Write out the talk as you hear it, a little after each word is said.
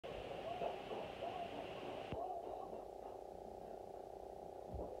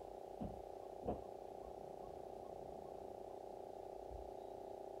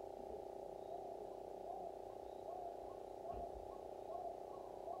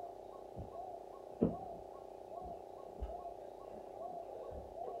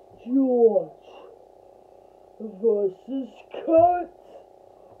George versus Curt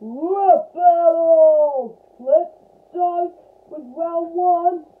Rap battle. Let's start with round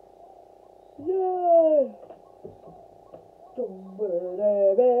one. Yeah.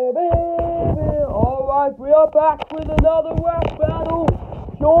 Alright, we are back with another rap battle.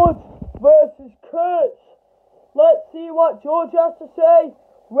 George versus Curt. Let's see what George has to say.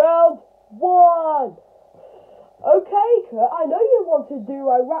 Round one. Okay, Curt, I know you want to do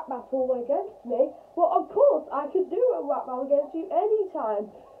a rap battle against me, but of course I could do a rap battle against you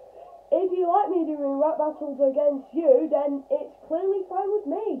anytime. If you like me doing rap battles against you, then it's clearly fine with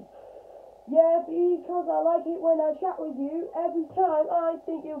me. Yeah, because I like it when I chat with you every time. I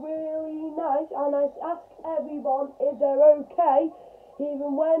think you're really nice, and I ask everyone if they're okay,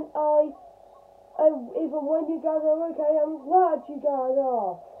 even when you guys are okay. I'm glad you guys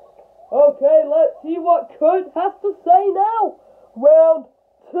are. Okay, let's see what Curt has to say now. Round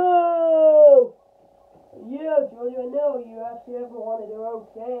two. Yeah, George, I know you ask everyone if they're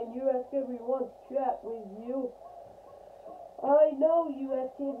okay, and you ask everyone to chat with you. I know you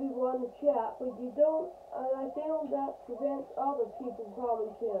ask everyone to chat, but you don't, and I feel that prevents other people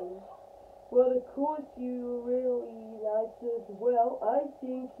from sharing. Well, of course, you're really nice as well. I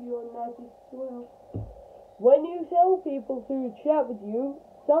think you're nice as well. When you tell people to chat with you,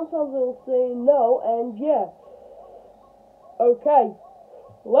 sometimes they'll say no, and yeah. Okay,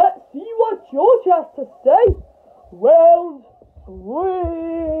 let's see what George has to say. Round three.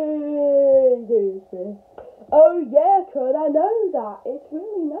 Oh yeah, Curt, I know that. It's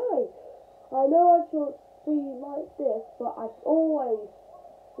really nice. I know I should be like this, but I always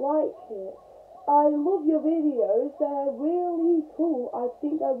like it. I love your videos. They're really cool. I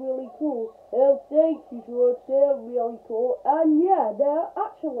think they're really cool. And thank you, George. They're really cool. And yeah, they're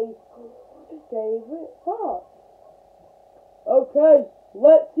actually my favorite part. Okay,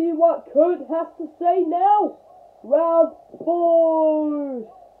 let's see what Curt has to say now. Round four.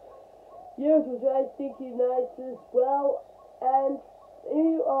 Yes, I think you're nice as well, and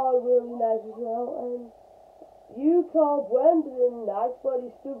you are really nice as well, and you call Brendan nice, but he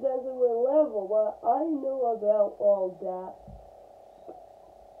still doesn't level. Well, I know about all that.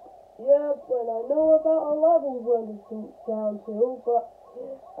 Yeah, but I know about a level Brendan's down to, but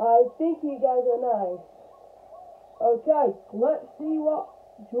I think you guys are nice. Okay, let's see what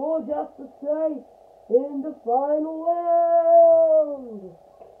George has to say in the final round.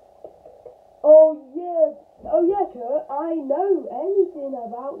 Oh yeah, Curt, I know anything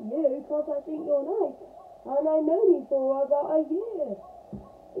about you because I think you're nice, and I know you for about a year.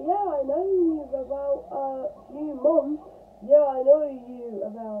 Yeah, I know you about a few months. Yeah, I know you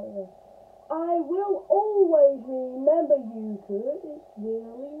about I will always remember you, Curt. It's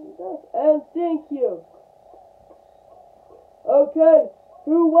really nice, and thank you. Okay,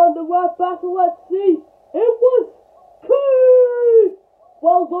 who won the rap battle? Let's see. It was Curt.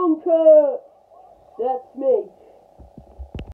 Well done, Curt. That's me.